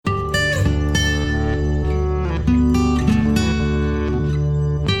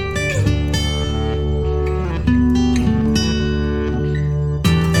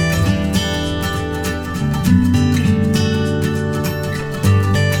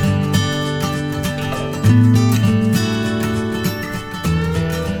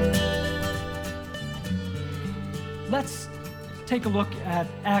Let's take a look at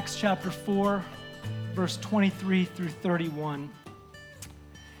Acts chapter 4, verse 23 through 31.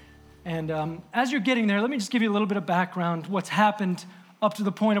 And as you're getting there, let me just give you a little bit of background, what's happened up to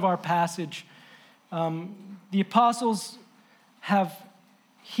the point of our passage. The apostles have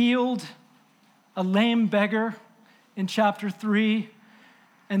healed a lame beggar in chapter 3,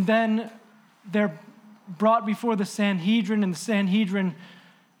 and then they're brought before the Sanhedrin, and the Sanhedrin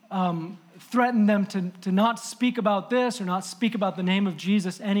threatened them to not speak about this or not speak about the name of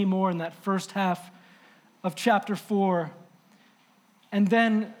Jesus anymore in that first half of chapter 4. And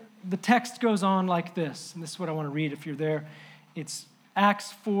then the text goes on like this, and this is what I want to read if you're there. It's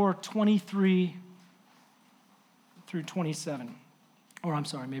Acts 4:23 through 27. Or I'm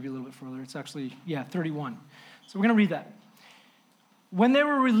sorry, maybe a little bit further. It's actually, 31. So we're going to read that. When they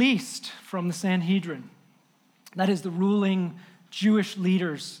were released from the Sanhedrin, that is the ruling Jewish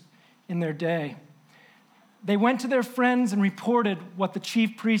leaders in their day, they went to their friends and reported what the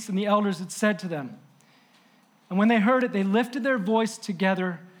chief priests and the elders had said to them. And when they heard it, they lifted their voice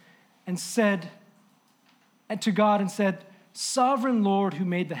together and said to God and said, "Sovereign Lord, who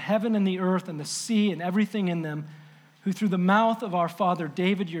made the heaven and the earth and the sea and everything in them, who through the mouth of our father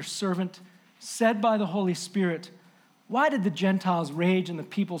David, your servant, said by the Holy Spirit, why did the Gentiles rage and the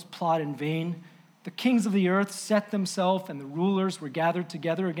peoples plot in vain? The kings of the earth set themselves, and the rulers were gathered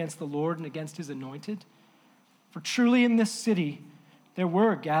together against the Lord and against his anointed. For truly in this city there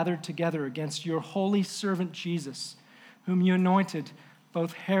were gathered together against your holy servant Jesus, whom you anointed,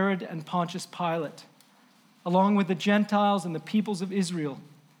 both Herod and Pontius Pilate, along with the Gentiles and the peoples of Israel,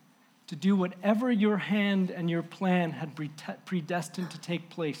 to do whatever your hand and your plan had predestined to take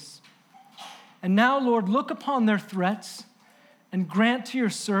place. And now, Lord, look upon their threats and grant to your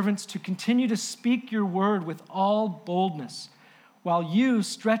servants to continue to speak your word with all boldness, while you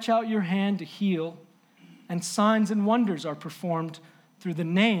stretch out your hand to heal, and signs and wonders are performed through the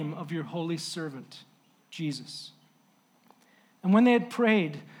name of your holy servant, Jesus." And when they had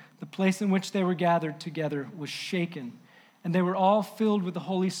prayed, the place in which they were gathered together was shaken, and they were all filled with the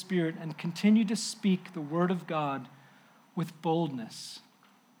Holy Spirit and continued to speak the word of God with boldness.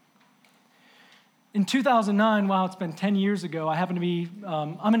 In 2009, wow, it's been 10 years ago, I happen to be,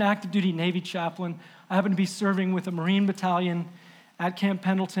 I'm an active duty Navy chaplain. I happen to be serving with a Marine battalion at Camp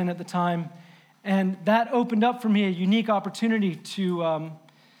Pendleton at the time. And that opened up for me a unique opportunity to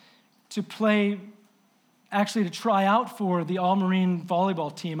try out for the All-Marine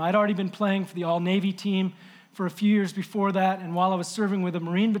volleyball team. I'd already been playing for the All-Navy team for a few years before that, and while I was serving with a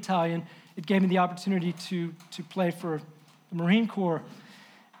Marine battalion, it gave me the opportunity to play for the Marine Corps.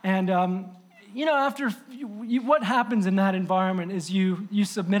 And what happens in that environment is you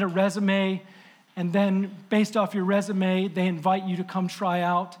submit a resume, and then based off your resume, they invite you to come try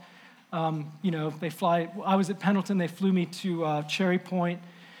out. They fly. I was at Pendleton. They flew me to Cherry Point,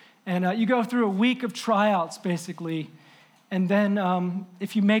 and you go through a week of tryouts basically, and then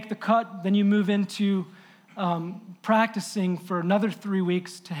if you make the cut, then you move into practicing for another 3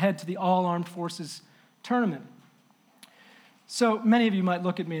 weeks to head to the All Armed Forces tournament. So many of you might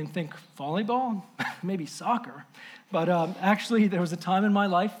look at me and think, volleyball? Maybe soccer. But actually, there was a time in my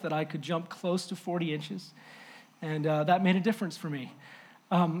life that I could jump close to 40 inches, and that made a difference for me.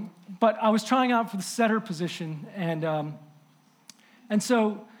 But I was trying out for the setter position, and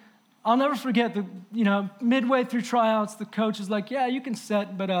so I'll never forget that, midway through tryouts, the coach is like, yeah, you can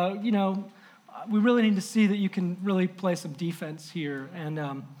set, but, we really need to see that you can really play some defense here.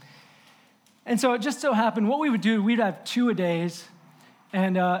 And so it just so happened, what we would do, we'd have 2-a-days,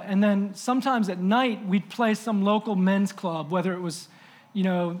 and then sometimes at night, we'd play some local men's club, whether it was,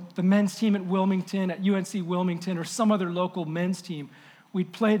 the men's team at Wilmington, at UNC Wilmington, or some other local men's team.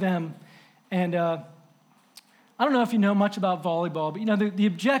 We'd play them, and I don't know if you know much about volleyball, but, the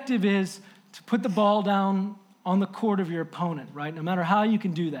objective is to put the ball down on the court of your opponent, right, no matter how you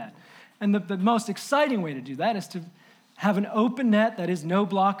can do that. And the most exciting way to do that is to have an open net that is no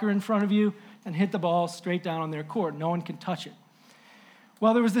blocker in front of you and hit the ball straight down on their court. No one can touch it.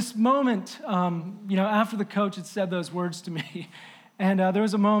 Well, there was this moment, after the coach had said those words to me, and there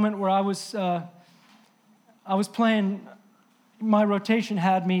was a moment where I was playing. My rotation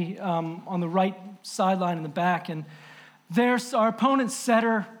had me on the right sideline in the back, and there's our opponent's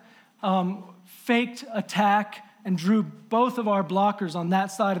setter faked attack and drew both of our blockers on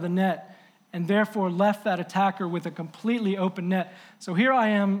that side of the net, and therefore left that attacker with a completely open net. So here I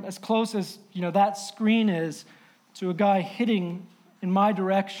am, as close as that screen is to a guy hitting in my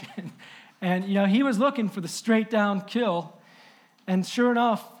direction, and he was looking for the straight down kill, And sure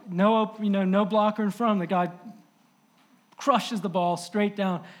enough, no blocker in front. The guy crushes the ball straight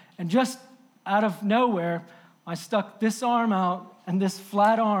down. And just out of nowhere, I stuck this arm out, and this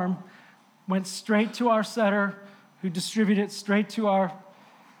flat arm went straight to our setter, who distributed it straight to our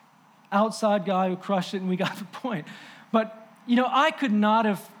outside guy who crushed it, and we got the point. But, I couldn't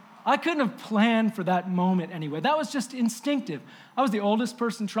have planned for that moment anyway. That was just instinctive. I was the oldest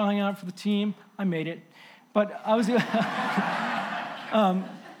person trying out for the team. I made it. But I was,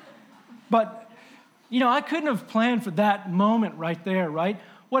 I couldn't have planned for that moment right there, right?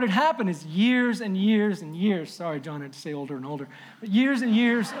 What had happened is years and years and years, sorry, John, I had to say older and older, but years and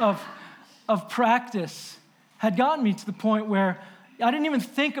years of practice had gotten me to the point where I didn't even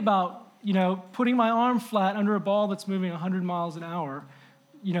think about, putting my arm flat under a ball that's moving 100 miles an hour,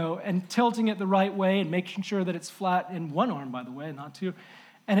 and tilting it the right way and making sure that it's flat in one arm, by the way, not two,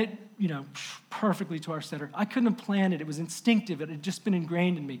 and it, perfectly to our setter. I couldn't have planned it. It was instinctive. It had just been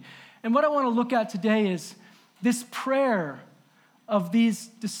ingrained in me. And what I want to look at today is this prayer of these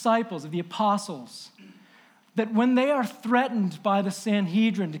disciples, of the apostles, that when they are threatened by the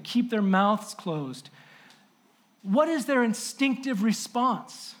Sanhedrin to keep their mouths closed, what is their instinctive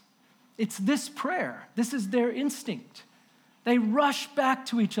response? It's this prayer. This is their instinct. They rush back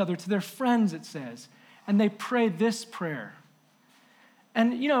to each other, to their friends, it says, and they pray this prayer.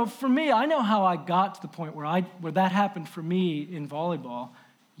 And, for me, I know how I got to the point where that happened for me in volleyball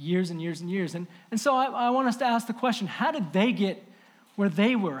years and years and years. And so I want us to ask the question, how did they get where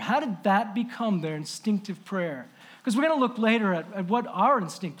they were? How did that become their instinctive prayer? Because we're going to look later at what our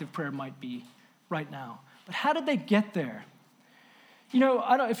instinctive prayer might be right now. But how did they get there?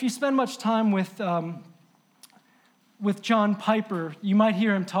 If you spend much time with John Piper, you might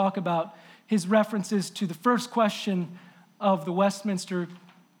hear him talk about his references to the first question of the Westminster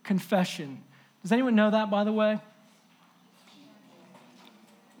Confession. Does anyone know that, by the way?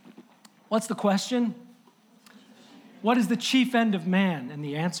 What's the question? What is the chief end of man? And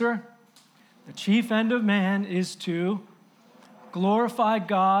the answer? The chief end of man is to glorify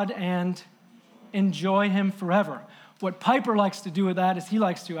God and enjoy him forever. What Piper likes to do with that is he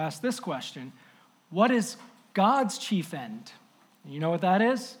likes to ask this question: what is God's chief end? You know what that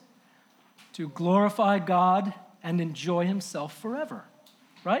is? To glorify God and enjoy himself forever,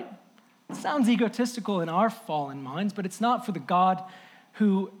 right? It sounds egotistical in our fallen minds, but it's not for the God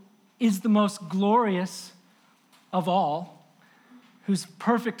who is the most glorious of all, whose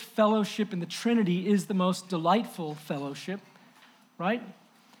perfect fellowship in the Trinity is the most delightful fellowship, right?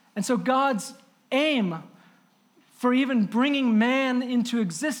 And so God's aim for even bringing man into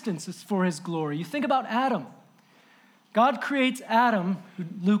existence is for his glory. You think about Adam. God creates Adam, who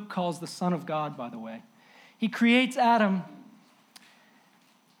Luke calls the Son of God, by the way. He creates Adam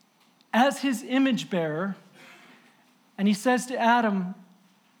as his image bearer, and he says to Adam,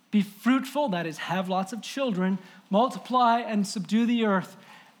 be fruitful, that is, have lots of children, multiply and subdue the earth,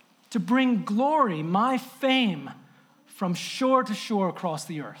 to bring glory, my fame, from shore to shore across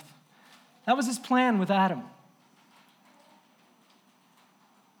the earth. That was his plan with Adam.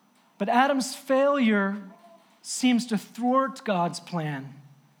 But Adam's failure seems to thwart God's plan.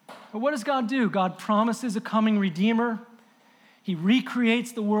 But what does God do? God promises a coming Redeemer. He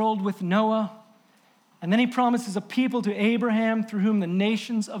recreates the world with Noah. And then he promises a people to Abraham through whom the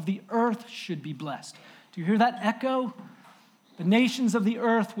nations of the earth should be blessed. Do you hear that echo? The nations of the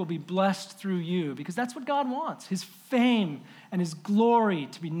earth will be blessed through you, because that's what God wants, his fame and his glory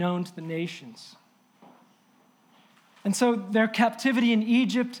to be known to the nations. And so their captivity in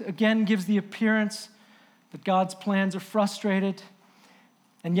Egypt, again, gives the appearance that God's plans are frustrated.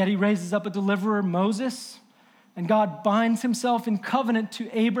 And yet he raises up a deliverer, Moses, and God binds himself in covenant to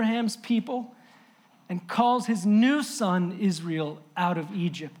Abraham's people and calls his new son, Israel, out of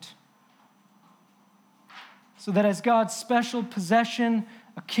Egypt. So that as God's special possession,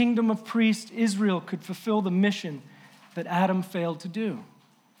 a kingdom of priests, Israel could fulfill the mission that Adam failed to do.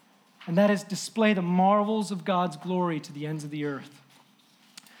 And that is display the marvels of God's glory to the ends of the earth.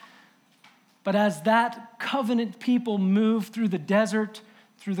 But as that covenant people move through the desert,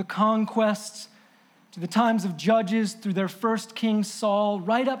 through the conquests, to the times of judges, through their first king Saul,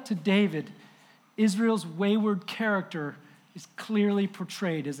 right up to David, Israel's wayward character is clearly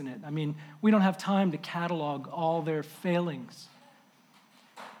portrayed, isn't it? I mean, we don't have time to catalog all their failings.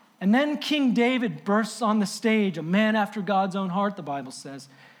 And then King David bursts on the stage, a man after God's own heart, the Bible says.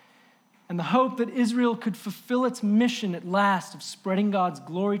 And the hope that Israel could fulfill its mission at last of spreading God's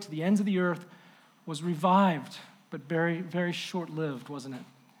glory to the ends of the earth was revived, but very, very short-lived, wasn't it?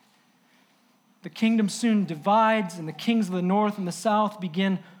 The kingdom soon divides, and the kings of the north and the south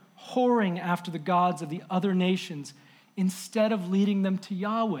begin whoring after the gods of the other nations instead of leading them to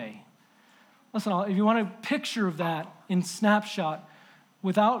Yahweh. Listen, if you want a picture of that in snapshot,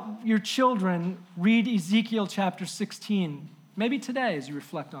 without your children, read Ezekiel chapter 16. Maybe today as you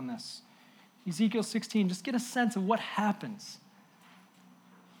reflect on this. Ezekiel 16, just get a sense of what happens.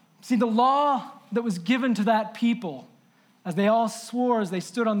 See, the law that was given to that people, as they all swore, as they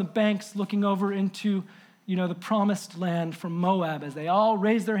stood on the banks looking over into, the promised land from Moab, as they all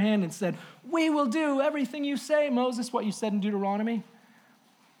raised their hand and said, "We will do everything you say, Moses," what you said in Deuteronomy.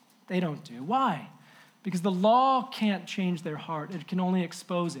 They don't do. Why? Because the law can't change their heart. It can only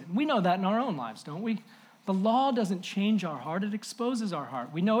expose it. We know that in our own lives, don't we? The law doesn't change our heart. It exposes our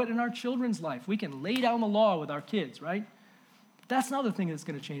heart. We know it in our children's life. We can lay down the law with our kids, right? But that's not the thing that's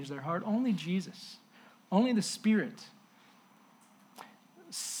going to change their heart. Only Jesus. Only the Spirit.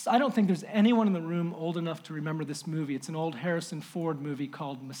 I don't think there's anyone in the room old enough to remember this movie. It's an old Harrison Ford movie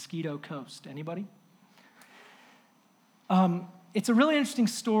called Mosquito Coast. Anybody? It's a really interesting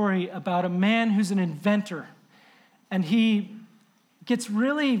story about a man who's an inventor, and he gets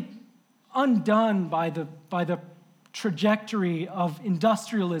really undone by the trajectory of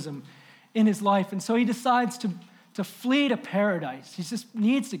industrialism in his life, and so he decides to flee to paradise. He just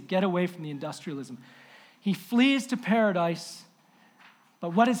needs to get away from the industrialism. He flees to paradise,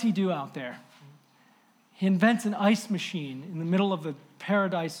 but what does he do out there? He invents an ice machine in the middle of the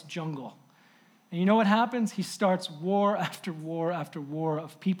paradise jungle. And you know what happens? He starts war after war after war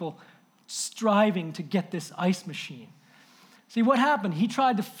of people striving to get this ice machine. See, what happened? He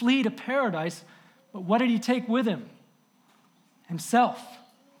tried to flee to paradise, but what did he take with him? Himself.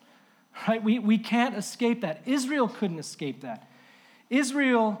 Right? We can't escape that. Israel couldn't escape that.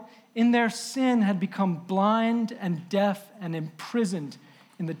 Israel, in their sin, had become blind and deaf and imprisoned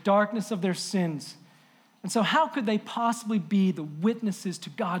in the darkness of their sins. And so how could they possibly be the witnesses to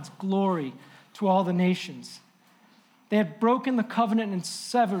God's glory to all the nations? They had broken the covenant and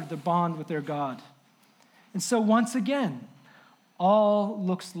severed the bond with their God. And so once again, all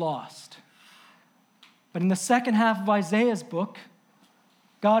looks lost. But in the second half of Isaiah's book,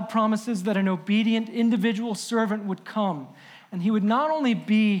 God promises that an obedient individual servant would come, and he would not only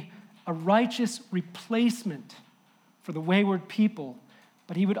be a righteous replacement for the wayward people,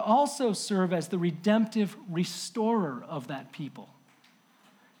 but he would also serve as the redemptive restorer of that people.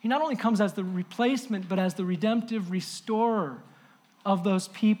 He not only comes as the replacement, but as the redemptive restorer of those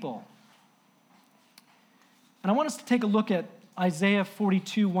people. And I want us to take a look at Isaiah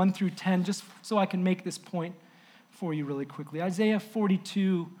 42, 1 through 10, just so I can make this point for you really quickly. Isaiah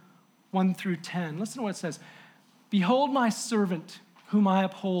 42, 1 through 10. Listen to what it says. "Behold my servant, whom I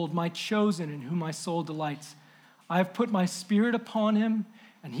uphold, my chosen, in whom my soul delights. I have put my spirit upon him,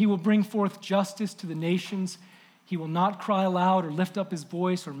 and he will bring forth justice to the nations. He will not cry aloud or lift up his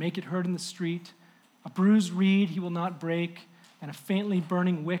voice or make it heard in the street. A bruised reed he will not break, and a faintly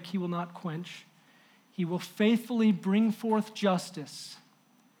burning wick he will not quench. He will faithfully bring forth justice.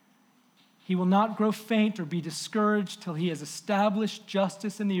 He will not grow faint or be discouraged till he has established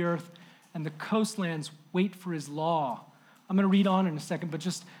justice in the earth, and the coastlands wait for his law." I'm going to read on in a second, but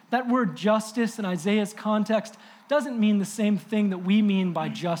just that word justice in Isaiah's context doesn't mean the same thing that we mean by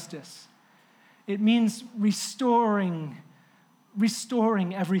justice. It means restoring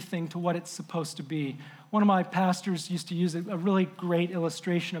everything to what it's supposed to be. One of my pastors used to use a really great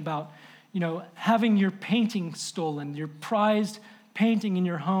illustration about, having your painting stolen, your prized painting in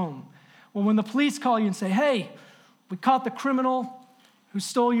your home. Well, when the police call you and say, "Hey, we caught the criminal who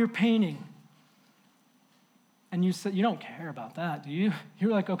stole your painting," and you say, you don't care about that, do you?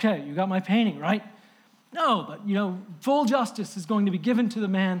 You're like, "Okay, you got my painting, right?" "No, but, full justice is going to be given to the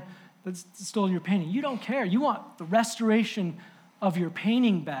man that stole your painting." You don't care. You want the restoration of your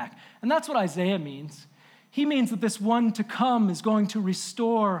painting back. And that's what Isaiah means. He means that this one to come is going to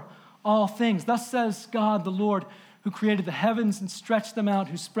restore all things. "Thus says God, the Lord, who created the heavens and stretched them out,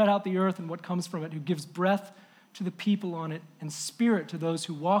 who spread out the earth and what comes from it, who gives breath to the people on it and spirit to those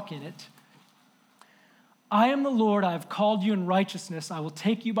who walk in it. I am the Lord, I have called you in righteousness. I will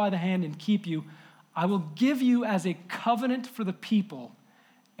take you by the hand and keep you. I will give you as a covenant for the people,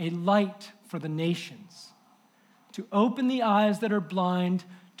 a light for the nations, to open the eyes that are blind,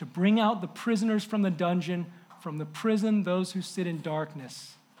 to bring out the prisoners from the dungeon, from the prison those who sit in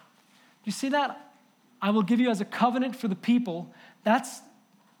darkness." Do you see that? I will give you as a covenant for the people. That's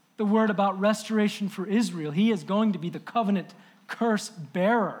the word about restoration for Israel. He is going to be the covenant curse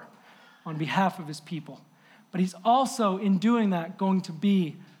bearer on behalf of his people. But he's also, in doing that, going to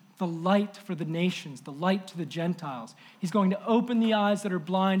be the light for the nations, the light to the Gentiles. He's going to open the eyes that are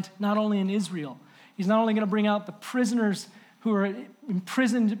blind, not only in Israel. He's not only going to bring out the prisoners who are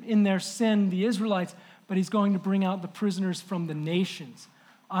imprisoned in their sin, the Israelites, but he's going to bring out the prisoners from the nations.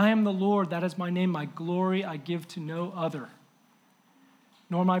 I am the Lord, that is my name. My glory I give to no other,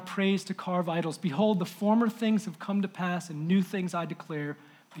 nor my praise to carve idols. Behold, the former things have come to pass, and new things I declare.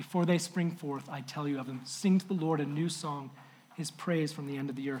 Before they spring forth, I tell you of them. Sing to the Lord a new song, his praise from the end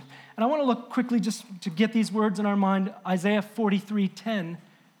of the earth. And I want to look quickly just to get these words in our mind, Isaiah 43:10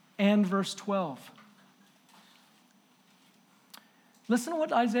 and verse 12. Listen to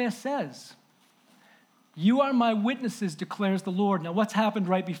what Isaiah says. You are my witnesses, declares the Lord. Now, what's happened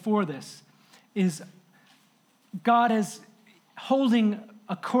right before this is God is holding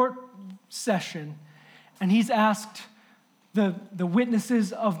a court session, and he's asked the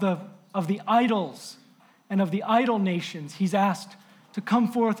witnesses of the idols and of the idol nations, he's asked to come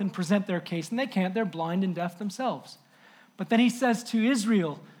forth and present their case, and they can't. They're blind and deaf themselves. But then he says to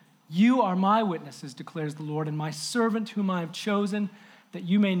Israel, you are my witnesses, declares the Lord, and my servant whom I have chosen, that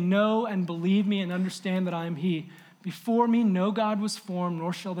you may know and believe me and understand that I am he. Before me no God was formed,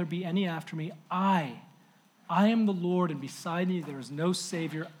 nor shall there be any after me. I am the Lord, and beside me there is no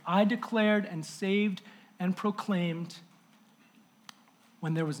Savior. I declared and saved and proclaimed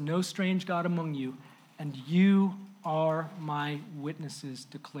when there was no strange God among you, and you are my witnesses,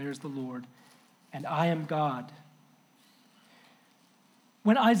 declares the Lord, and I am God.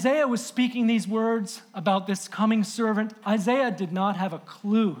 When Isaiah was speaking these words about this coming servant, Isaiah did not have a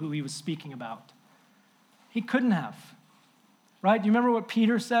clue who he was speaking about. He couldn't have, right? Do you remember what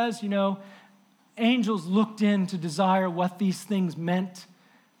Peter says? Angels looked in to desire what these things meant.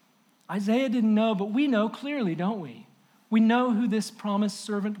 Isaiah didn't know, but we know clearly, don't we? We know who this promised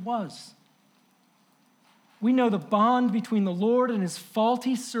servant was. We know the bond between the Lord and his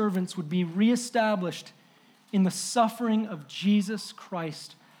faulty servants would be reestablished in the suffering of Jesus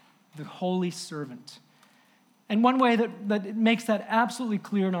Christ, the holy servant. And one way that it makes that absolutely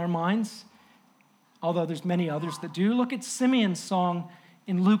clear in our minds, although there's many others that do, look at Simeon's song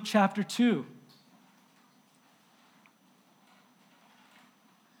in Luke chapter 2.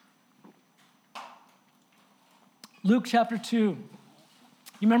 Luke chapter 2. You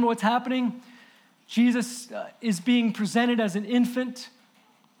remember what's happening? Jesus is being presented as an infant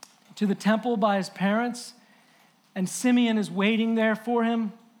to the temple by his parents, and Simeon is waiting there for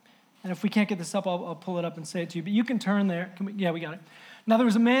him. And if we can't get this up, I'll pull it up and say it to you. But you can turn there. We got it. Now there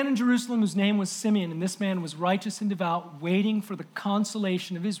was a man in Jerusalem whose name was Simeon, and this man was righteous and devout, waiting for the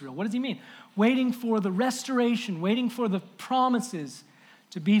consolation of Israel. What does he mean? Waiting for the restoration, waiting for the promises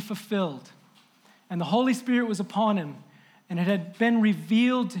to be fulfilled. And the Holy Spirit was upon him, and it had been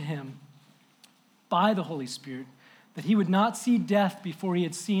revealed to him by the Holy Spirit that he would not see death before he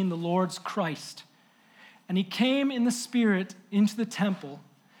had seen the Lord's Christ. And he came in the Spirit into the temple,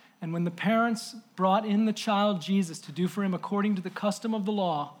 and when the parents brought in the child Jesus to do for him according to the custom of the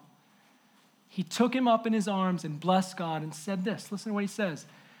law, he took him up in his arms and blessed God and said this. Listen to what he says.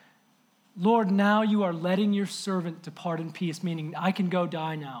 Lord, now you are letting your servant depart in peace, meaning I can go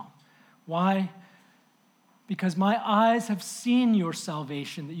die now. Why? Because my eyes have seen your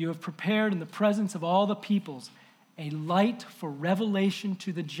salvation that you have prepared in the presence of all the peoples, a light for revelation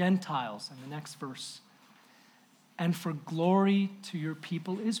to the Gentiles. In the next verse. And for glory to your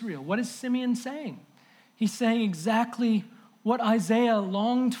people Israel. What is Simeon saying? He's saying exactly what Isaiah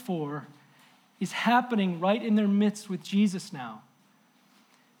longed for is happening right in their midst with Jesus now.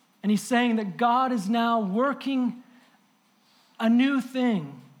 And he's saying that God is now working a new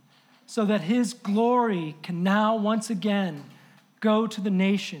thing so that his glory can now once again go to the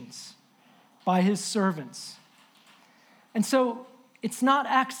nations by his servants. And so it's not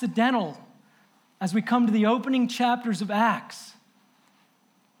accidental as we come to the opening chapters of Acts,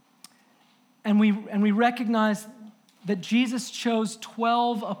 and we recognize that Jesus chose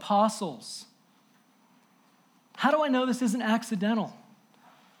 12 apostles. How do I know this isn't accidental?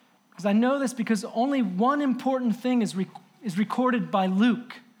 Because I know this because only one important thing is recorded by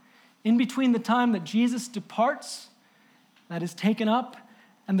Luke. In between the time that Jesus departs, that is taken up,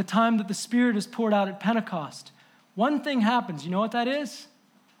 and the time that the Spirit is poured out at Pentecost, one thing happens. You know what that is?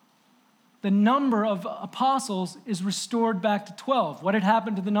 The number of apostles is restored back to 12. What had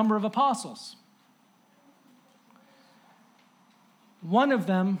happened to the number of apostles? One of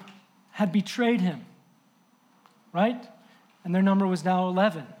them had betrayed him, right? And their number was now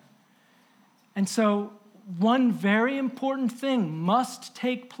 11. And so one very important thing must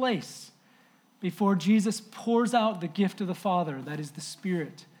take place before Jesus pours out the gift of the Father, that is the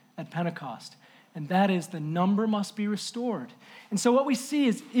Spirit, at Pentecost. And that is the number must be restored. And so what we see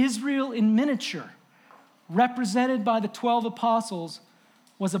is Israel in miniature, represented by the 12 apostles,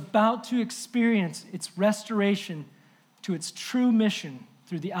 was about to experience its restoration to its true mission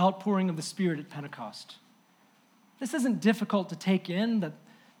through the outpouring of the Spirit at Pentecost. This isn't difficult to take in, that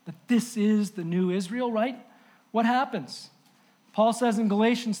this is the new Israel, right? What happens? Paul says in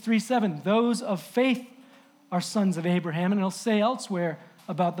Galatians 3:7, those of faith are sons of Abraham, and he'll say elsewhere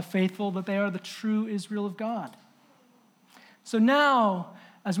about the faithful that they are the true Israel of God. So now,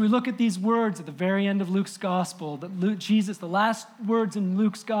 as we look at these words at the very end of Luke's gospel, the last words in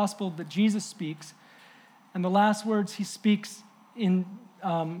Luke's gospel that Jesus speaks, and the last words he speaks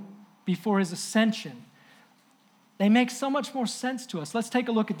before his ascension, they make so much more sense to us. Let's take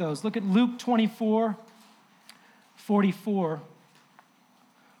a look at those. Look at Luke 24:44.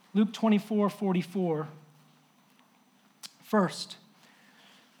 Luke 24:44. First,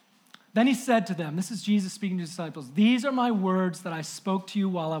 then he said to them, this is Jesus speaking to his disciples, these are my words that I spoke to you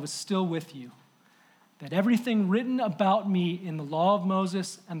while I was still with you, that everything written about me in the law of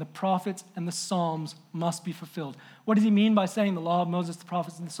Moses and the prophets and the Psalms must be fulfilled. What does he mean by saying the law of Moses, the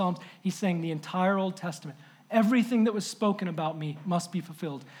prophets, and the Psalms? He's saying the entire Old Testament. Everything that was spoken about me must be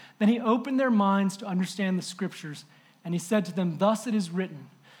fulfilled. Then he opened their minds to understand the scriptures, and he said to them, thus it is written,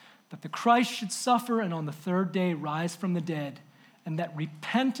 that the Christ should suffer and on the third day rise from the dead, and that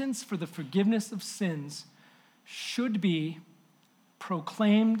repentance for the forgiveness of sins should be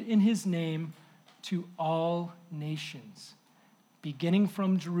proclaimed in his name to all nations, beginning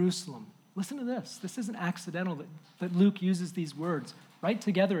from Jerusalem. Listen to this. This isn't accidental that Luke uses these words right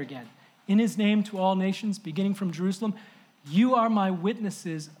together again. In his name to all nations, beginning from Jerusalem, you are my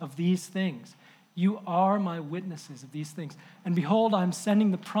witnesses of these things. You are my witnesses of these things. And behold, I am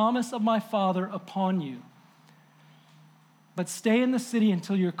sending the promise of my Father upon you. But stay in the city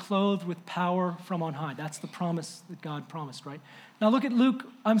until you're clothed with power from on high. That's the promise that God promised, right? Now look at look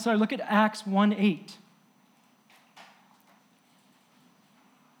at Acts 1:8.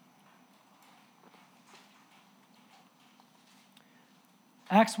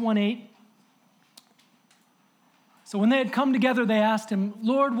 Acts 1:8. So when they had come together, they asked him,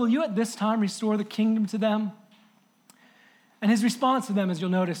 Lord, will you at this time restore the kingdom to them? And his response to them, as you'll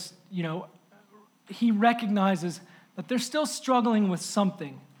notice, he recognizes that they're still struggling with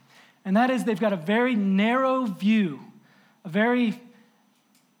something. And that is they've got a very narrow view, a very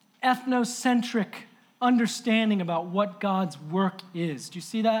ethnocentric understanding about what God's work is. Do you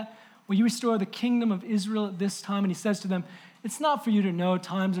see that? Will you restore the kingdom of Israel at this time? And he says to them, it's not for you to know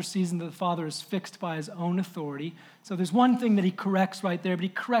times or seasons that the Father is fixed by his own authority. So there's one thing that he corrects right there, but he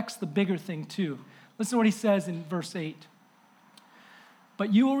corrects the bigger thing too. Listen to what he says in verse 8.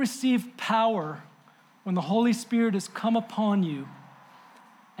 But you will receive power when the Holy Spirit has come upon you,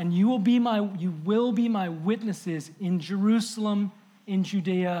 and you will be my witnesses in Jerusalem, in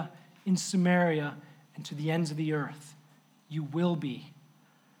Judea, in Samaria, and to the ends of the earth. You will be.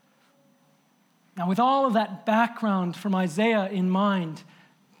 Now, with all of that background from Isaiah in mind,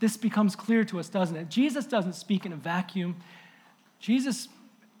 this becomes clear to us, doesn't it? Jesus doesn't speak in a vacuum. Jesus,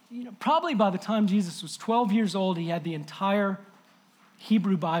 probably by the time Jesus was 12 years old, he had the entire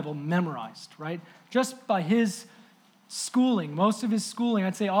Hebrew Bible memorized, right? Just by his schooling, most of his schooling,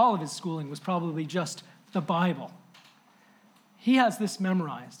 I'd say all of his schooling was probably just the Bible. He has this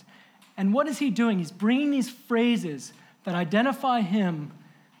memorized. And what is he doing? He's bringing these phrases that identify him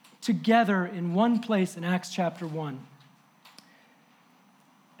together in one place in Acts chapter 1.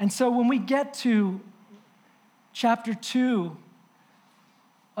 And so when we get to chapter 2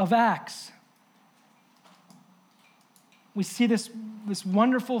 of Acts, we see this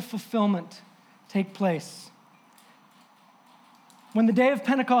wonderful fulfillment take place. When the day of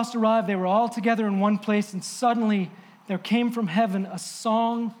Pentecost arrived, they were all together in one place, and suddenly there came from heaven a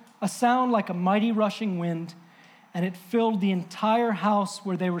sound like a mighty rushing wind, and it filled the entire house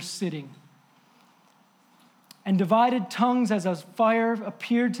where they were sitting. And divided tongues as a fire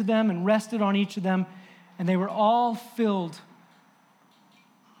appeared to them and rested on each of them, and they were all filled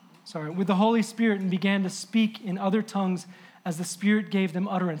with the Holy Spirit and began to speak in other tongues as the Spirit gave them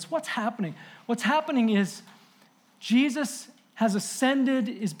utterance. What's happening? What's happening is Jesus has ascended,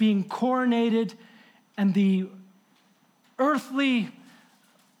 is being coronated, and the earthly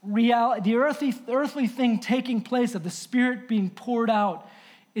reality, the earthly thing taking place of the Spirit being poured out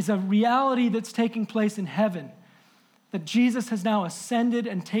is a reality that's taking place in heaven, that Jesus has now ascended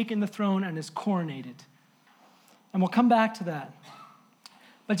and taken the throne and is coronated. And we'll come back to that.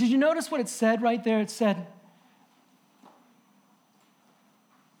 But did you notice what it said right there? It said,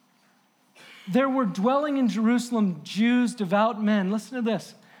 there were dwelling in Jerusalem Jews, devout men, listen to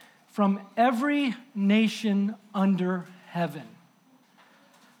this, from every nation under heaven.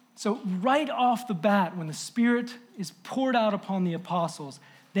 So right off the bat, when the Spirit is poured out upon the apostles,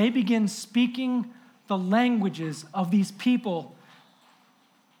 they begin speaking the languages of these people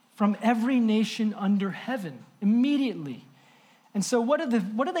from every nation under heaven, immediately. And so what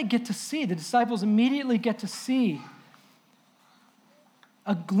do they get to see? The disciples immediately get to see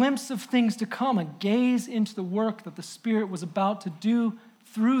a glimpse of things to come, a gaze into the work that the Spirit was about to do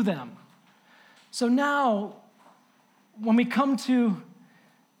through them. So now, when we come to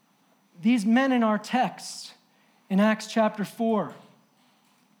these men in our text, in Acts chapter 4,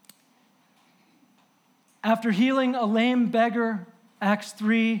 after healing a lame beggar, Acts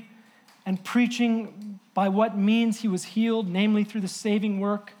 3, and preaching by what means he was healed, namely through the saving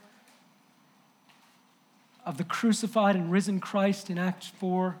work of the crucified and risen Christ in Acts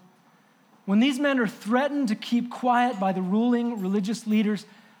 4, when these men are threatened to keep quiet by the ruling religious leaders,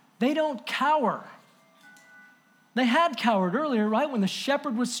 they don't cower. They had cowered earlier, right? When the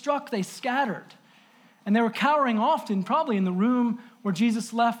shepherd was struck, they scattered. And they were cowering often, probably in the room where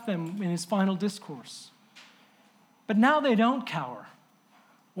Jesus left them in his final discourse. But now they don't cower.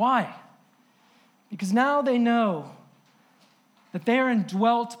 Why? Because now they know that they are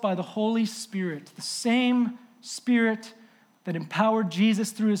indwelt by the Holy Spirit, the same Spirit that empowered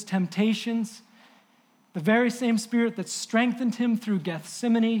Jesus through his temptations, the very same Spirit that strengthened him through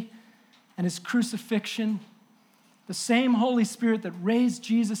Gethsemane and his crucifixion. The same Holy Spirit that raised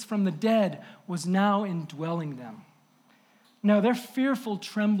Jesus from the dead was now indwelling them. Now, their fearful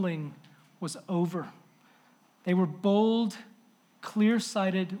trembling was over. They were bold,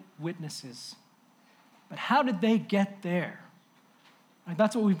 clear-sighted witnesses. But how did they get there?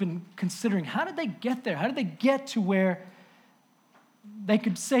 That's what we've been considering. How did they get there? How did they get to where they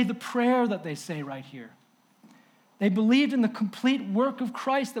could say the prayer that they say right here? They believed in the complete work of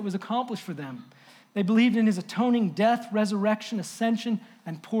Christ that was accomplished for them. They believed in his atoning death, resurrection, ascension,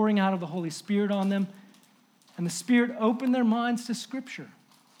 and pouring out of the Holy Spirit on them. And the Spirit opened their minds to Scripture.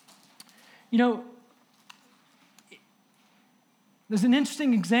 You know, there's an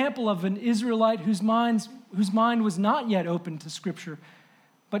interesting example of an Israelite whose mind was not yet open to Scripture,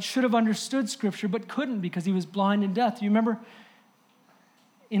 but should have understood Scripture, but couldn't because he was blind and deaf. You remember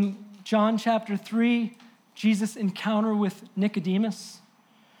in John chapter 3, Jesus' encounter with Nicodemus?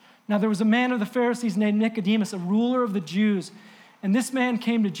 Now, there was a man of the Pharisees named Nicodemus, a ruler of the Jews, and this man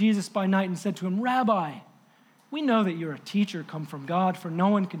came to Jesus by night and said to him, "Rabbi, we know that you're a teacher come from God, for no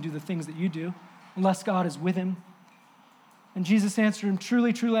one can do the things that you do unless God is with him." And Jesus answered him,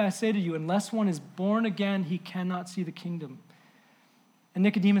 "Truly, truly, I say to you, unless one is born again, he cannot see the kingdom." And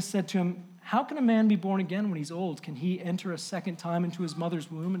Nicodemus said to him, "How can a man be born again when he's old? Can he enter a second time into his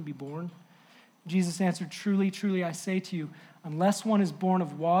mother's womb and be born?" Jesus answered, "Truly, truly, I say to you, unless one is born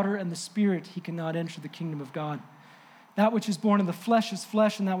of water and the Spirit, he cannot enter the kingdom of God. That which is born of the flesh is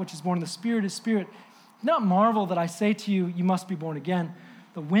flesh, and that which is born of the Spirit is spirit. Do not marvel that I say to you, you must be born again.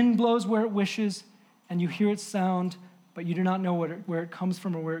 The wind blows where it wishes, and you hear its sound, but you do not know where it comes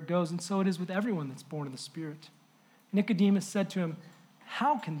from or where it goes. And so it is with everyone that's born of the Spirit." Nicodemus said to him,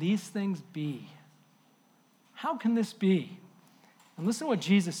 "How can these things be? How can this be?" And listen to what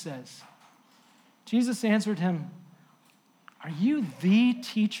Jesus says. Jesus answered him, "Are you the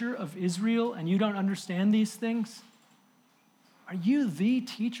teacher of Israel and you don't understand these things? Are you the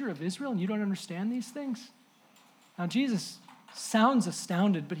teacher of Israel and you don't understand these things?" Now, Jesus sounds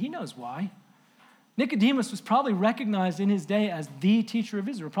astounded, but he knows why. Nicodemus was probably recognized in his day as the teacher of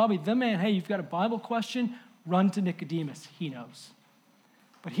Israel, probably the man, hey, you've got a Bible question, run to Nicodemus. He knows.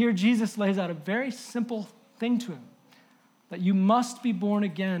 But here Jesus lays out a very simple thing to him, that you must be born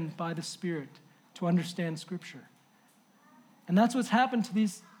again by the Spirit to understand Scripture. And that's what's happened to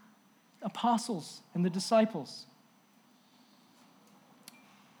these apostles and the disciples.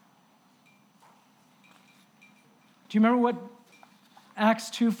 Do you remember what Acts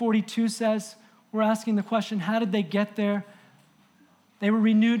 2:42 says? We're asking the question, how did they get there? They were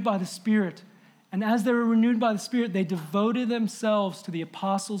renewed by the Spirit. And as they were renewed by the Spirit, they devoted themselves to the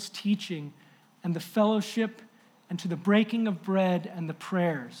apostles' teaching and the fellowship and to the breaking of bread and the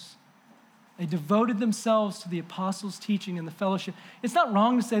prayers. They devoted themselves to the apostles' teaching and the fellowship. It's not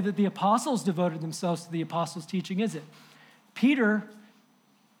wrong to say that the apostles devoted themselves to the apostles' teaching, is it? Peter,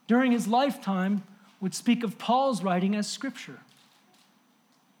 during his lifetime, would speak of Paul's writing as Scripture.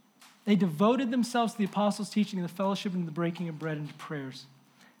 They devoted themselves to the apostles' teaching and the fellowship and the breaking of bread and to prayers.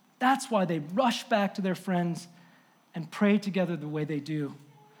 That's why they rush back to their friends and pray together the way they do.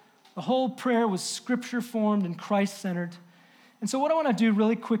 The whole prayer was Scripture-formed and Christ-centered. And so what I want to do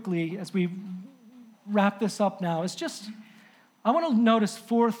really quickly as we wrap this up now is I want to notice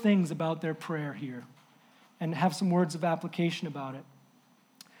 4 things about their prayer here and have some words of application about it.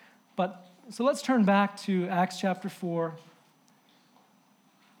 So let's turn back to Acts chapter 4,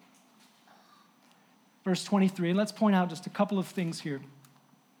 verse 23. And let's point out just a couple of things here.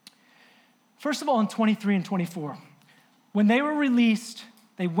 First of all, in 23 and 24, when they were released,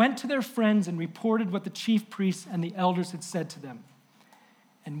 they went to their friends and reported what the chief priests and the elders had said to them.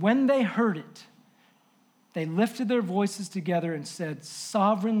 And when they heard it, they lifted their voices together and said,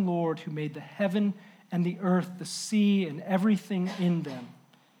 "Sovereign Lord, who made the heaven and the earth, the sea, and everything in them."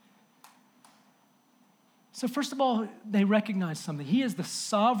 So first of all, they recognize something. He is the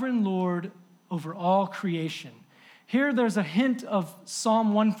sovereign Lord over all creation. Here there's a hint of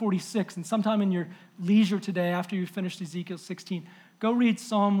Psalm 146, and sometime in your leisure today, after you finished Ezekiel 16, go read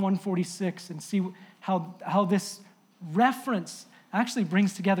Psalm 146 and see how this reference actually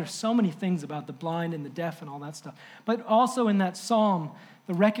brings together so many things about the blind and the deaf and all that stuff. But also in that psalm,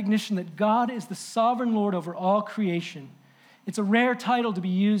 the recognition that God is the sovereign Lord over all creation. It's a rare title to be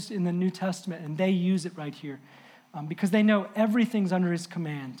used in the New Testament, and they use it right here because they know everything's under his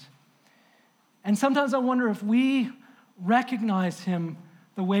command. And sometimes I wonder if we recognize him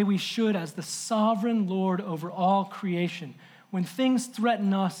the way we should as the sovereign Lord over all creation. When things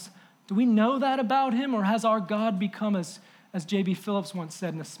threaten us, do we know that about him, or has our God become, as J.B. Phillips once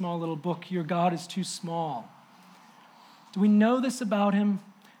said in a small little book, "Your God is too small"? Do we know this about him?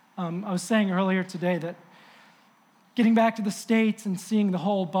 I was saying earlier today that getting back to the States and seeing the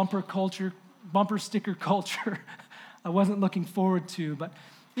whole bumper sticker culture, I wasn't looking forward to. But,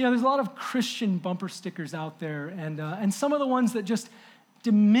 there's a lot of Christian bumper stickers out there, and some of the ones that just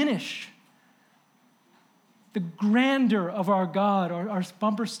diminish the grandeur of our God, our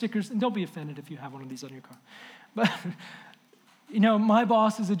bumper stickers. And don't be offended if you have one of these on your car. But, my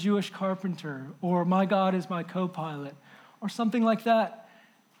boss is a Jewish carpenter, or my God is my co-pilot, or something like that.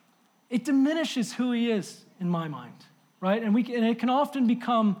 It diminishes who he is in my mind, right? And it can often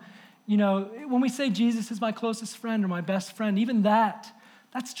become, when we say Jesus is my closest friend or my best friend, even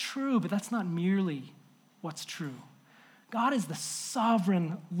that's true, but that's not merely what's true. God is the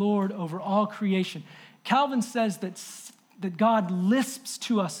sovereign Lord over all creation. Calvin says that God lisps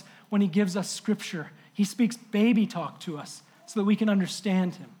to us when he gives us scripture. He speaks baby talk to us so that we can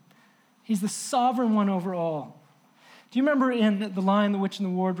understand him. He's the sovereign one over all. Do you remember in The Lion, the Witch, and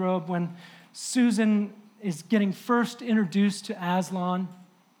the Wardrobe when Susan is getting first introduced to Aslan?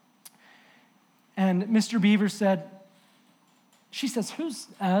 And Mr. Beaver she says, "Who's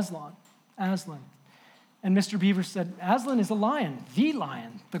Aslan?" Aslan. And Mr. Beaver said, "Aslan is a lion,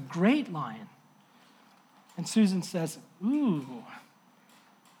 the great lion." And Susan says, "Ooh,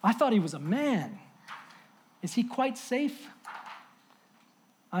 I thought he was a man. Is he quite safe?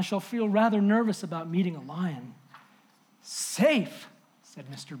 I shall feel rather nervous about meeting a lion." "Safe,"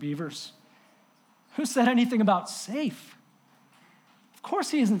 said Mr. Beavers. "Who said anything about safe? Of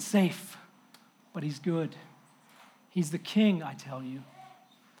course he isn't safe, but he's good. He's the king, I tell you.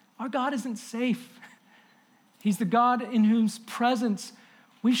 Our God isn't safe. He's the God in whose presence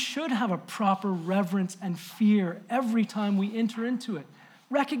we should have a proper reverence and fear every time we enter into it,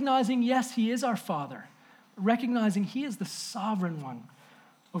 recognizing, yes, he is our Father, recognizing he is the sovereign one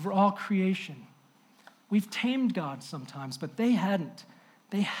over all creation. We've tamed God sometimes, but they hadn't.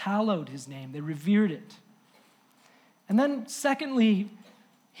 They hallowed his name. They revered it. And then secondly,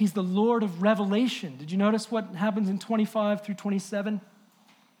 he's the Lord of revelation. Did you notice what happens in 25 through 27?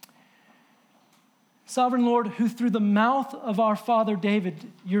 Sovereign Lord, who through the mouth of our father David,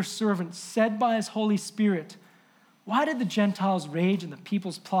 your servant, said by his Holy Spirit, "Why did the Gentiles rage and the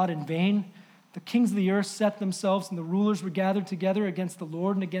peoples plot in vain? The kings of the earth set themselves and the rulers were gathered together against the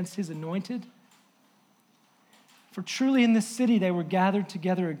Lord and against his anointed. For truly in this city they were gathered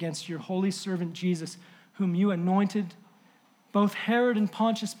together against your holy servant Jesus, whom you anointed, both Herod and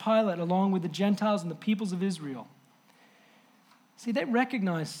Pontius Pilate, along with the Gentiles and the peoples of Israel." See, they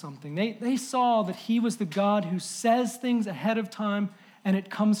recognized something. They saw that he was the God who says things ahead of time and it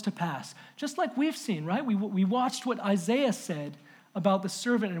comes to pass. Just like we've seen, right? We watched what Isaiah said about the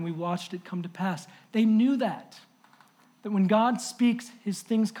servant and we watched it come to pass. They knew that when God speaks, his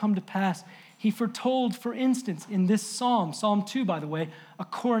things come to pass. He foretold, for instance, in this psalm, Psalm 2, by the way, a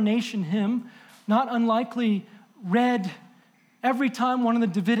coronation hymn, not unlikely read every time one of the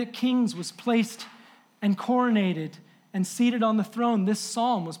Davidic kings was placed and coronated and seated on the throne. This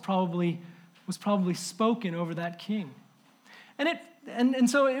psalm was probably spoken over that king. And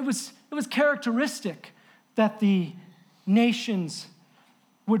so it was characteristic that the nations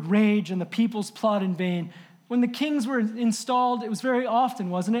would rage and the peoples plot in vain. When the kings were installed, it was very often,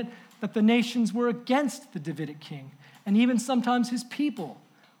 wasn't it, that the nations were against the Davidic king. And even sometimes his people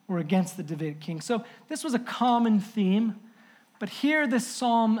were against the Davidic king. So this was a common theme. But here this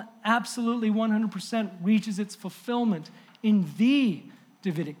psalm absolutely 100% reaches its fulfillment in the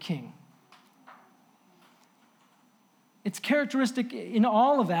Davidic king. It's characteristic in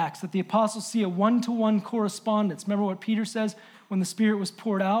all of Acts that the apostles see a one-to-one correspondence. Remember what Peter says when the Spirit was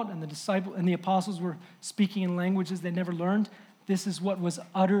poured out and the apostles were speaking in languages they never learned? This is what was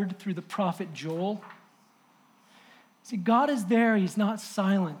uttered through the prophet Joel. See, God is there. He's not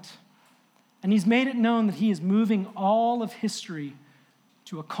silent. And he's made it known that he is moving all of history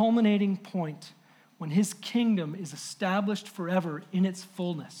to a culminating point when his kingdom is established forever in its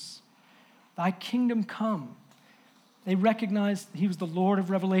fullness. Thy kingdom come. They recognized he was the Lord of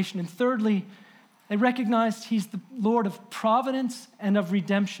revelation. And thirdly, they recognized he's the Lord of providence and of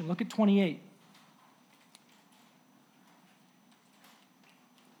redemption. Look at 28.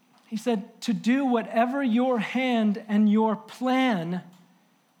 He said, to do whatever your hand and your plan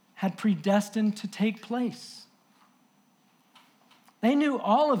had predestined to take place. They knew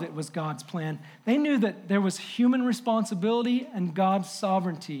all of it was God's plan. They knew that there was human responsibility and God's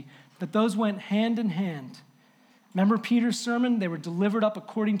sovereignty, that those went hand in hand. Remember Peter's sermon? They were delivered up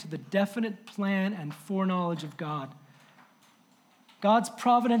according to the definite plan and foreknowledge of God. God's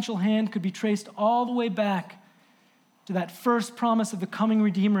providential hand could be traced all the way back to that first promise of the coming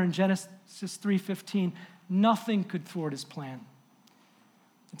Redeemer in Genesis 3:15. Nothing could thwart his plan.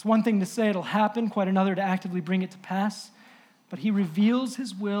 It's one thing to say it'll happen, quite another to actively bring it to pass. But he reveals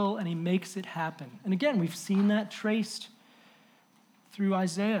his will and he makes it happen. And again, we've seen that traced through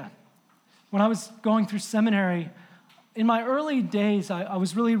Isaiah. When I was going through seminary, in my early days, I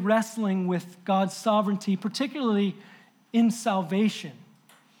was really wrestling with God's sovereignty, particularly in salvation.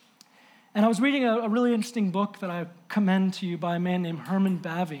 And I was reading a really interesting book that I commend to you by a man named Herman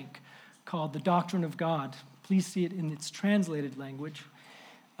Bavinck called The Doctrine of God. Please see it in its translated language,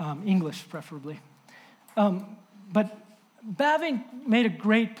 English preferably. But Bavinck made a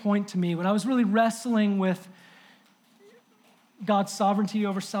great point to me when I was really wrestling with God's sovereignty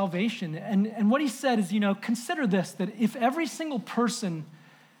over salvation. And what he said is, consider this, that if every single person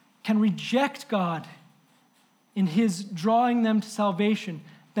can reject God in his drawing them to salvation,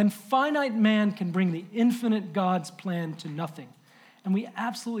 then finite man can bring the infinite God's plan to nothing. And we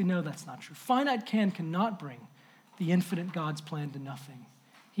absolutely know that's not true. Finite cannot bring the infinite God's plan to nothing.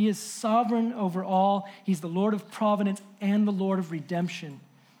 He is sovereign over all. He's the Lord of providence and the Lord of redemption.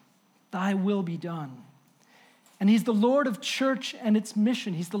 Thy will be done. And he's the Lord of church and its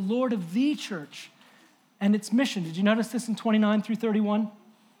mission. He's the Lord of the church and its mission. Did you notice this in 29 through 31?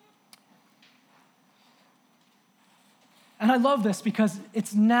 And I love this because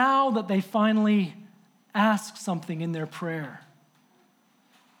it's now that they finally ask something in their prayer.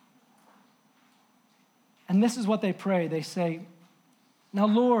 And this is what they pray. They say, now,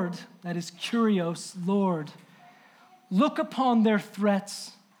 Lord, that is Kyrios, Lord, look upon their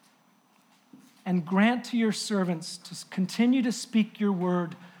threats and grant to your servants to continue to speak your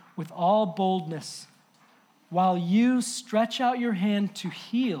word with all boldness while you stretch out your hand to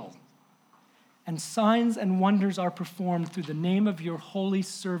heal and signs and wonders are performed through the name of your holy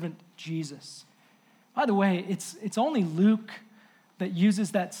servant, Jesus. By the way, it's only Luke that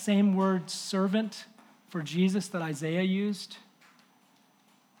uses that same word servant for Jesus that Isaiah used.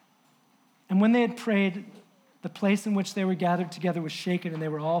 And when they had prayed, the place in which they were gathered together was shaken, and they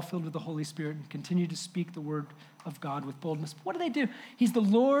were all filled with the Holy Spirit and continued to speak the word of God with boldness. What do? He's the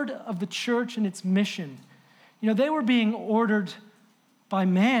Lord of the church and its mission. They were being ordered by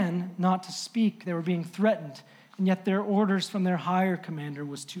man not to speak. They were being threatened, and yet their orders from their higher commander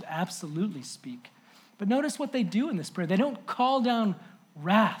was to absolutely speak. But notice what they do in this prayer. They don't call down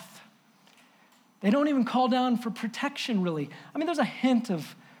wrath. They don't even call down for protection, really. I mean, there's a hint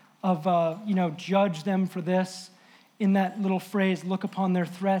of judge them for this in that little phrase, look upon their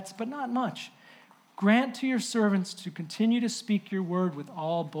threats, but not much. Grant to your servants to continue to speak your word with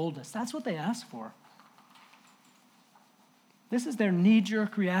all boldness. That's what they ask for. This is their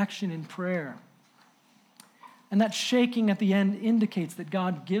knee-jerk reaction in prayer. And that shaking at the end indicates that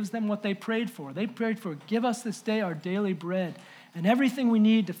God gives them what they prayed for. They prayed for, give us this day our daily bread and everything we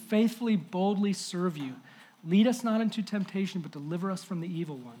need to faithfully, boldly serve you. Lead us not into temptation, but deliver us from the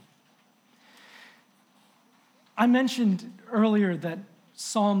evil one. I mentioned earlier that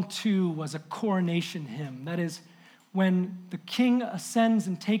Psalm 2 was a coronation hymn. That is, when the king ascends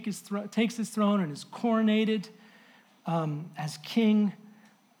and takes his throne and is coronated as king,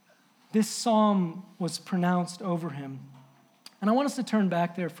 this psalm was pronounced over him. And I want us to turn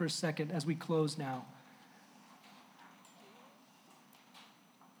back there for a second as we close now.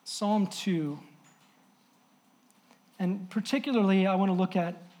 Psalm 2. And particularly, I want to look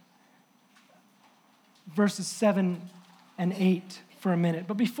at verses 7 and 8 for a minute.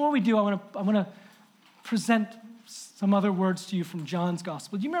 But before we do, I want to present some other words to you from John's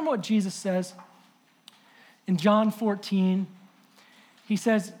gospel. Do you remember what Jesus says In John 14, he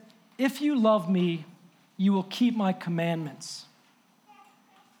says, "If you love me, you will keep my commandments.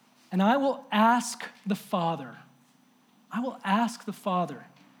 And I will ask the Father,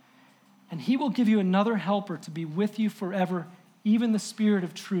 and he will give you another helper to be with you forever, even the Spirit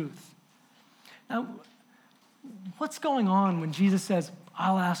of truth." Now, what's going on when Jesus says,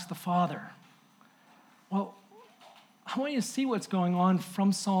 "I'll ask the Father"? Well, I want you to see what's going on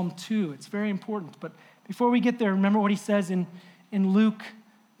from Psalm 2. It's very important. But before we get there, remember what he says in Luke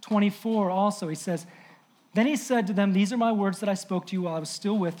 24 also. He says, "Then he said to them, 'These are my words that I spoke to you while I was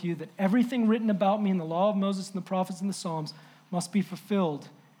still with you, that everything written about me in the law of Moses and the prophets and the Psalms must be fulfilled.'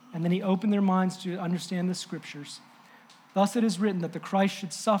 And then he opened their minds to understand the scriptures. 'Thus it is written that the Christ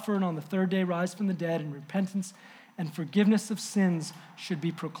should suffer and on the third day rise from the dead, and repentance and forgiveness of sins should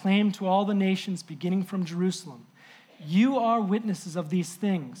be proclaimed to all the nations, beginning from Jerusalem. You are witnesses of these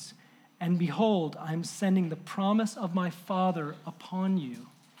things. And behold, I am sending the promise of my Father upon you.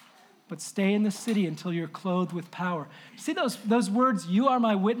 But stay in the city until you're clothed with power.'" See those words, "You are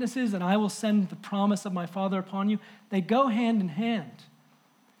my witnesses, and I will send the promise of my Father upon you"? They go hand in hand.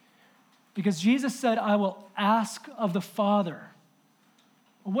 Because Jesus said, "I will ask of the Father."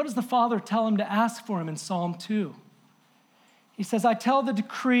 Well, what does the Father tell him to ask for him in Psalm 2? He says, "I tell the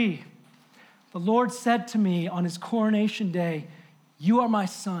decree, the Lord said to me on his coronation day, 'You are my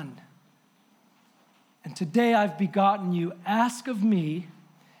son, and today I've begotten you. Ask of me,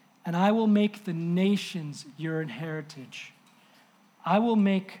 and I will make the nations your heritage. I will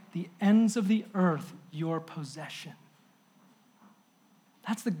make the ends of the earth your possession.'"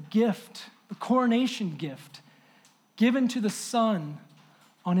 That's the gift, the coronation gift, given to the Son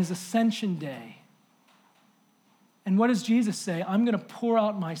on his ascension day. And what does Jesus say? "I'm going to pour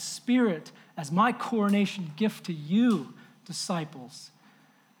out my Spirit as my coronation gift to you, disciples,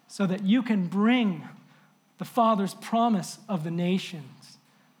 so that you can bring the Father's promise of the nations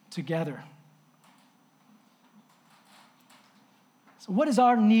together." So what is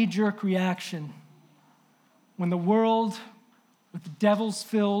our knee-jerk reaction when the world with devils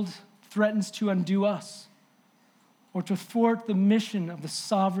filled threatens to undo us or to thwart the mission of the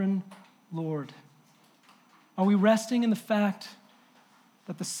sovereign Lord? Are we resting in the fact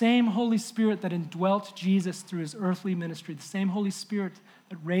that the same Holy Spirit that indwelt Jesus through his earthly ministry, the same Holy Spirit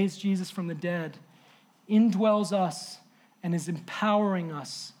that raised Jesus from the dead, indwells us and is empowering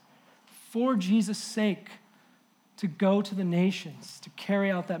us for Jesus' sake to go to the nations, to carry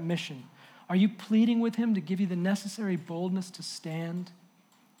out that mission? Are you pleading with him to give you the necessary boldness to stand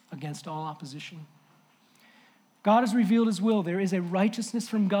against all opposition? God has revealed his will. There is a righteousness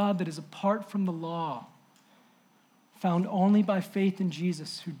from God that is apart from the law, found only by faith in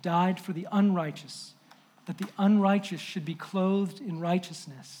Jesus, who died for the unrighteous, that the unrighteous should be clothed in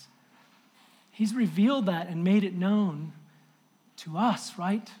righteousness. He's revealed that and made it known to us,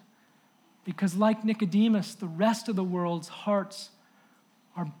 right? Because like Nicodemus, the rest of the world's hearts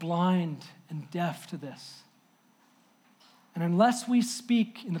are blind and deaf to this. And unless we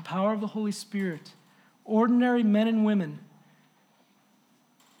speak in the power of the Holy Spirit, ordinary men and women,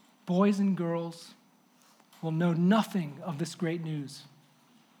 boys and girls, will know nothing of this great news,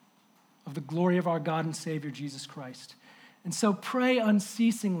 of the glory of our God and Savior, Jesus Christ. And so pray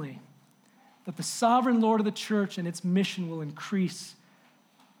unceasingly that the sovereign Lord of the church and its mission will increase,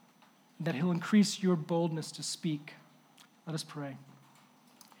 that he'll increase your boldness to speak. Let us pray.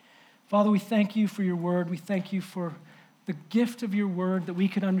 Father, we thank you for your word. We thank you for the gift of your word, that we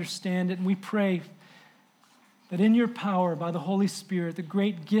could understand it. And we pray that in your power, by the Holy Spirit, the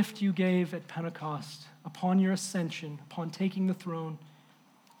great gift you gave at Pentecost, upon your ascension, upon taking the throne,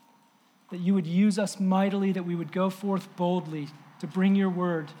 that you would use us mightily, that we would go forth boldly to bring your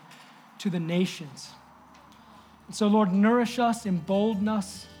word to the nations. And so, Lord, nourish us, embolden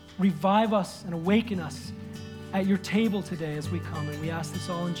us, revive us, and awaken us at your table today as we come. And we ask this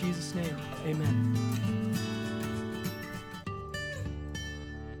all in Jesus' name. Amen.